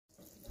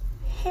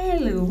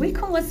Hello,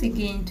 welcome once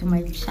again to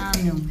my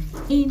channel.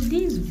 In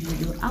this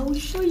video I will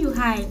show you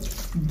how I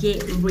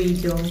get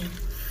rid of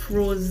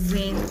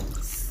frozen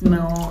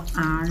smell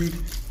and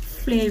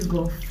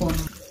flavor from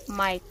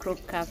micro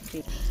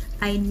cafe.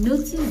 I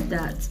noticed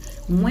that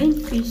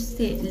when fish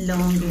stay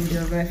long in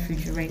the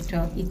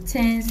refrigerator, it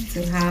tends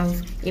to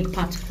have a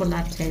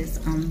particular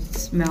taste and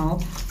smell.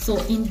 So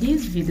in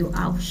this video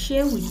I'll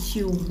share with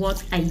you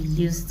what I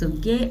use to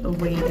get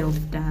rid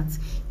of that.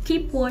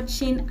 Keep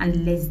watching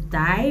and let's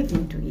dive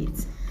into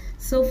it.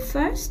 So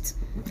first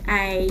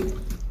I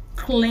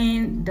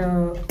clean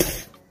the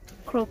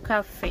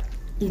croaker fish.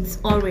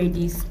 It's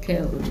already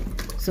scaled,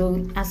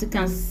 so as you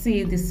can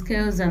see the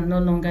scales are no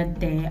longer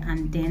there,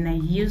 and then I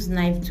use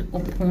knife to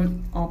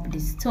open up the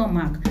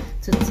stomach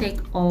to take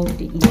all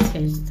the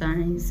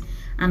intestines,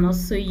 and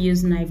also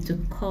use knife to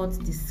cut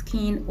the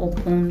skin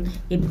open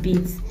a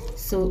bit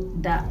so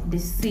that the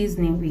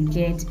seasoning will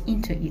get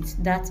into it.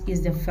 That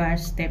is the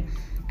first step.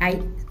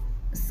 I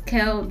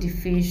scale the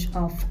fish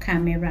off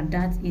camera.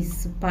 That is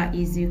super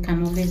easy. You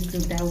can always do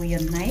that with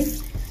your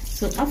knife.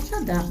 So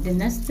after that, the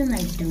next thing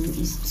I do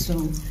is to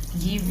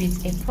give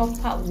it a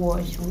proper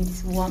wash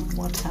with warm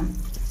water.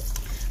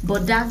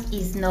 But that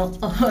is not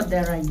all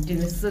that I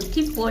do. So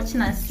keep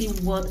watching and see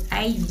what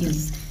I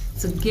use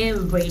to get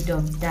rid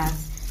of that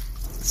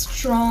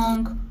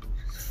strong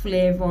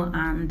flavor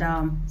and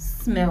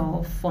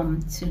smell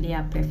from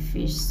tilapia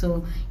fish,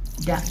 so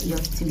that your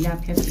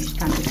tilapia fish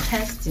can be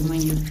tasty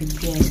when you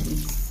prepare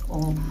it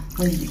or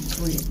when you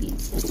grill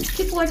it.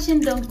 Keep watching,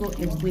 don't go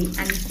away,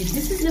 and if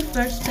this is the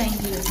first time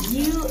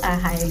you are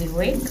highly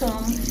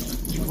welcome.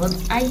 What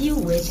are you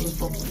waiting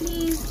for?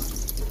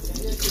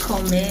 Please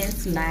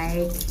comment,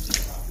 like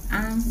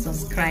and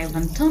subscribe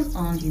and turn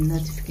on the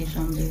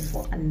notification bell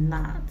for a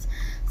lot.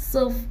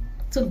 So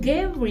to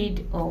get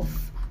rid of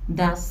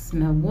that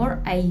smell, what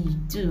I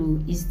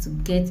do is to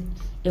get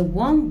a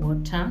warm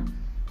water,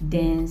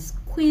 then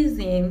squeeze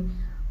in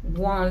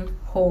one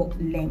whole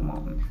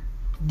lemon,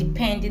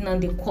 depending on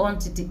the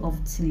quantity of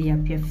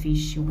tilapia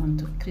fish you want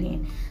to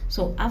clean.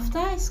 So after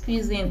I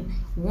squeeze in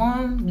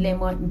one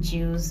lemon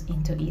juice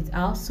into it,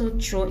 I also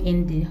throw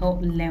in the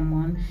whole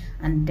lemon,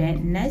 and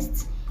then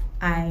next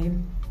I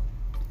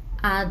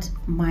add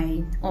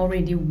my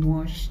already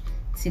washed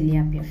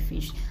tilapia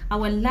fish. I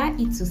will allow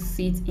it to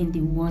sit in the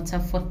water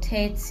for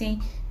 30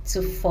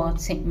 to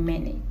 40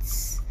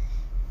 minutes.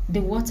 The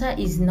water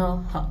is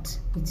not hot,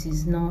 it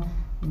is not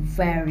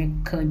very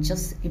cold,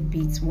 just a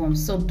bit warm.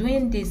 So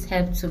doing this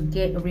helps to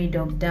get rid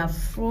of that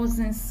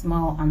frozen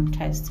smell and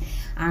taste,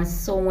 and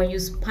so when you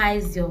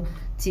spice your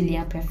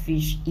tilapia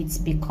fish, it's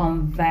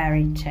become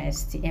very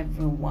tasty,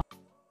 everyone.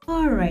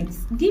 Alright,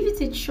 give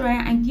it a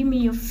try and give me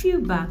your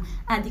feedback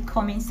at the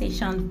comment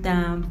section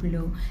down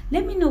below.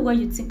 Let me know what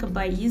you think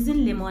about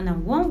using lemon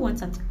and warm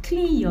water to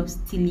clean your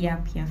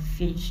tilapia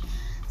fish.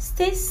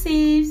 Stay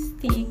safe,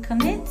 stay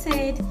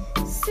connected.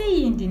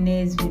 See you in the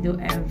next video,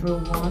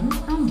 everyone,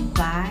 and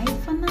bye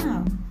for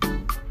now.